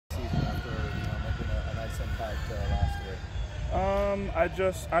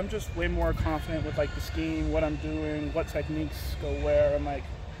I'm just way more confident with like the scheme, what I'm doing, what techniques go where, and like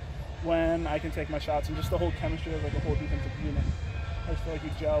when I can take my shots, and just the whole chemistry of like a whole defensive unit. I just feel like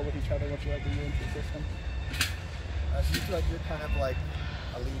you gel with each other once you're like a unit into the system. Do you feel like you're kind of like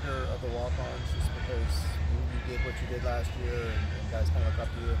a leader of the walk-ons just because you did what you did last year and guys kind of look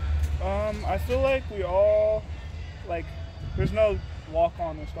up to you? I feel like we all, like, there's no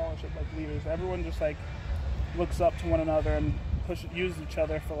walk-on or scholarship like leaders. Everyone just like looks up to one another and use each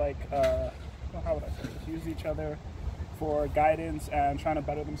other for like, how would I say this? Use each other for guidance and trying to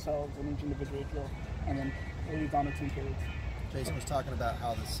better themselves in each individual drill, and then it leads on to team periods. Jason was talking about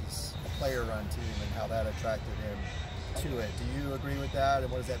how this is a player-run team and how that attracted him to it. Do you agree with that,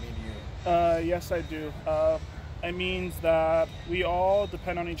 and what does that mean to you? Yes, I do. It means that we all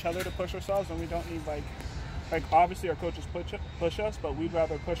depend on each other to push ourselves, and we don't need like obviously our coaches push us, but we'd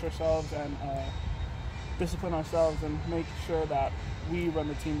rather push ourselves and discipline ourselves and make sure that we run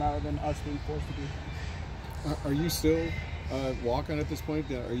the team rather than us being forced to do things. Are you still walk-on at this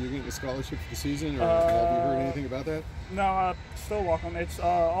point? Are you getting a scholarship for the season, or have you heard anything about that? No, still walk-on. It's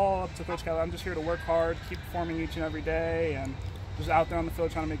all up to Coach Kelly. I'm just here to work hard, keep performing each and every day, and just out there on the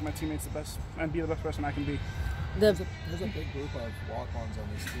field trying to make my teammates the best and be the best person I can be. There's a big group of walk-ons on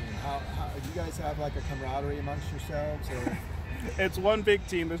this team. How do you guys have like a camaraderie amongst yourselves? Or? It's one big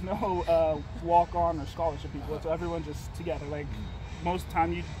team. There's no walk-on or scholarship people. It's everyone just together. Like most of the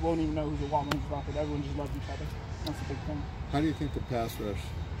time, you won't even know who's a walk-on, who's not, but everyone just loves each other. That's the big thing. How do you think the pass rush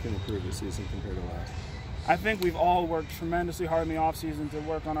can improve this season compared to last? I think we've all worked tremendously hard in the offseason to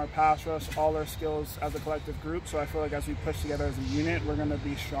work on our pass rush, all our skills as a collective group. So I feel like as we push together as a unit, we're going to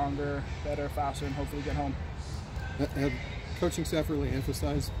be stronger, better, faster, and hopefully get home. Have coaching staff really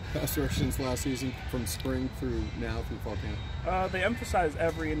emphasized pass rush since last season, from spring through now through fall camp? They emphasize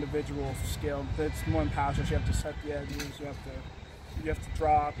every individual skill. It's more than pass rush. You have to set the edges. You have to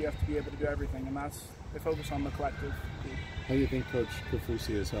drop. You have to be able to do everything, and they focus on the collective group. How do you think Coach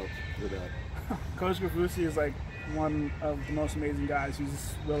Kafusi has helped with that? Coach Kafusi is like one of the most amazing guys.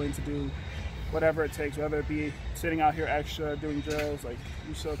 He's willing to do whatever it takes, whether it be sitting out here extra, doing drills, like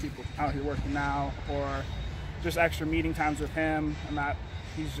you saw people out here working now, or just extra meeting times with him, and that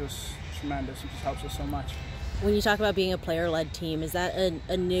he's just tremendous. He just helps us so much. When you talk about being a player-led team, is that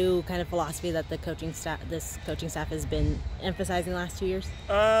a new kind of philosophy that this coaching staff has been emphasizing the last 2 years?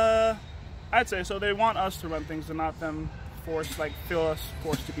 I'd say so. They want us to run things and not them feel us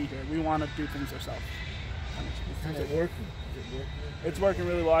forced to be here. We want to do things ourselves. Is it working? It's working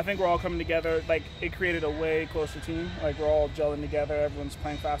really well. I think we're all coming together. Like, it created a way closer team. Like, we're all gelling together. Everyone's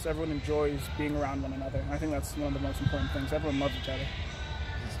playing fast. Everyone enjoys being around one another. And I think that's one of the most important things. Everyone loves each other.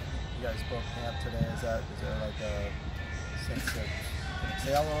 You guys broke camp today. Is there like a sense of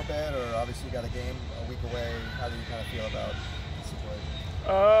exhale a little bit, or obviously you got a game a week away? How do you kind of feel about the situation?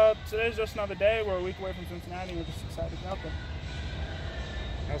 Today's just another day. We're a week away from Cincinnati. We're just excited to be out there.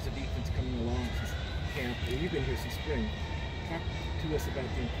 How's the defense coming along since camp? You've been here since spring. Talk to us about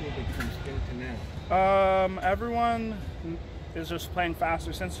the improvement from spring to now. Everyone is just playing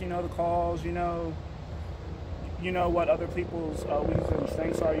faster. Since you know the calls, you know what other people's weaknesses and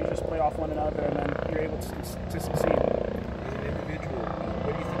strengths are. You just play off one another, and then you're able to succeed. As an individual,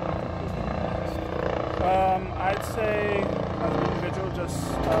 what do you think you can improve on? I'd say as an individual, just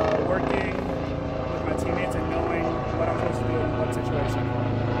working with my teammates and knowing what I'm supposed to do in what situation.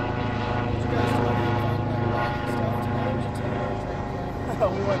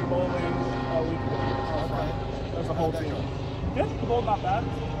 We went bowling a week ago. There's a whole team. Yeah, the bowl not bad.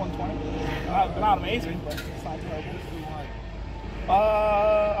 120. Not amazing, but it's not terrible.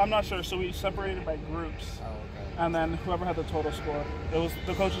 I'm not sure. So we separated by groups, and then whoever had the total score.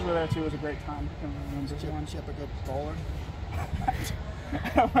 The coaches were there too. It was a great time. I can't remember. Did you have a good bowler? I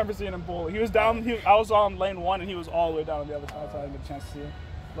don't remember seeing him bowl. He was down. I was on lane 1, and he was all the way down on the other side, so I didn't get a chance to see him.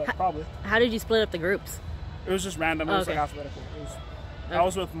 But probably. How did you split up the groups? It was just random. It was like alphabetical. I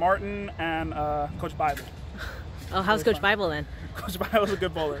was with Martin and Coach Bible. Oh, how's Coach Bible then? Coach Bible's a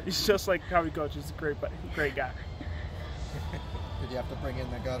good bowler. He's just like how he coaches. He's a great guy. Did you have to bring in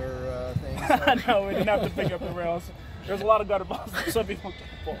the gutter things? No, we didn't have to pick up the rails. There's a lot of gutter balls that some people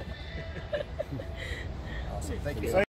can't bowl. Awesome. Thank you.